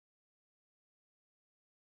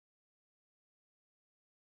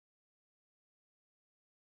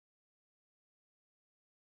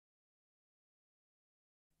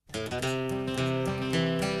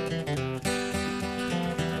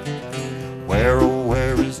Where, oh,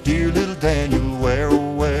 where is dear little Daniel? Where,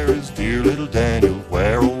 oh, where is dear little Daniel?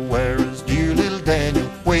 Where, oh, where is dear little Daniel?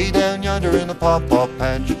 Way down yonder in the pawpaw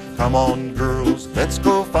patch. Come on, girls, let's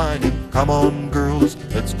go find him. Come on, girls,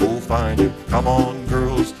 let's go find him. Come on,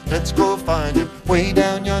 girls, let's go find him. Way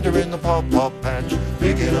down yonder in the pawpaw patch.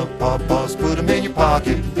 Picking up pawpaws, put 'em in your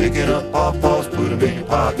pocket. Picking up pawpaws, put 'em in your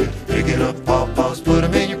pocket. Picking up pawpaws, put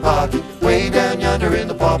 'em in your pocket. Way down yonder in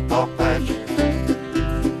the pawpaw patch.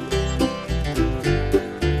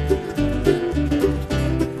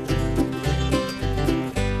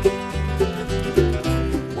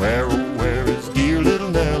 Where, oh, where is dear little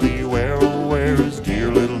Nellie? Where, oh, where is dear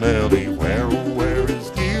little Nellie? Where, oh, where is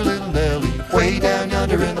dear little Nellie? Way down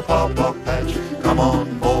yonder in the pawpaw patch. Come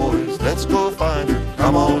on, boys, let's go find her.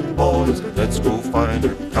 Come on, boys, let's go find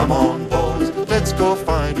her. Come on, boys, let's go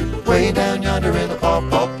find her. Way down yonder in the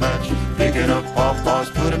pawpaw patch. Picking up pawpaws,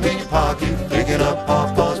 put 'em in your pocket. Picking up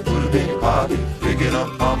pawpaws, put 'em in your pocket. Picking up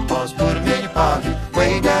pawpaws, put 'em in your pocket.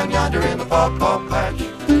 Way down yonder in the pawpaw patch.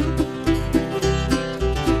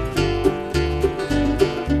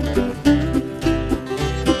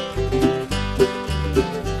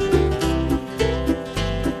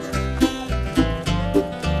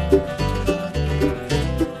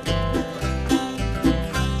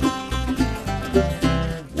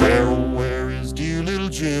 Where, oh, where is dear little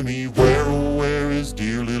Jimmy? Where, oh, where is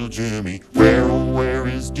dear little Jimmy? Where, oh, where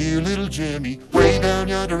is dear little Jimmy? Way down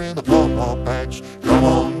yonder in the pawpaw patch. Come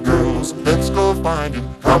on, girls, let's go find him.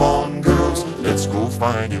 Come on, girls, let's go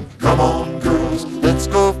find him. Come on, girls, let's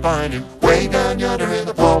go find him. Way down yonder in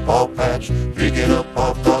the pawpaw patch. Picking up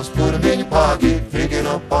pawpaws, put 'em in your pocket. Picking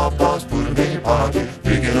up pawpaws, put 'em in your pocket.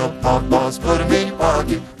 Picking up pawpaws, put 'em in your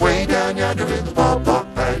pocket. Way down yonder in the pawpaw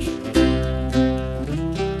patch.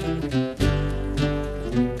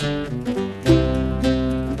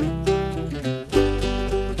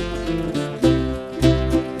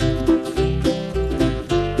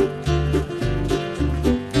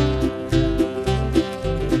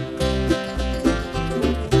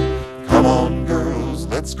 Come on, girls,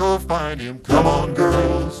 let's go find him. Come on,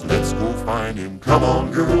 girls, let's go find him. Come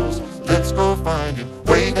on, girls, let's go find him.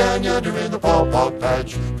 Way down yonder in the pawpaw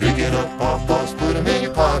patch. Picking up pawpaws, put 'em in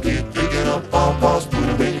your pocket. Picking up pawpaws, put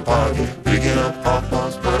 'em in your pocket. Picking up pawpaws.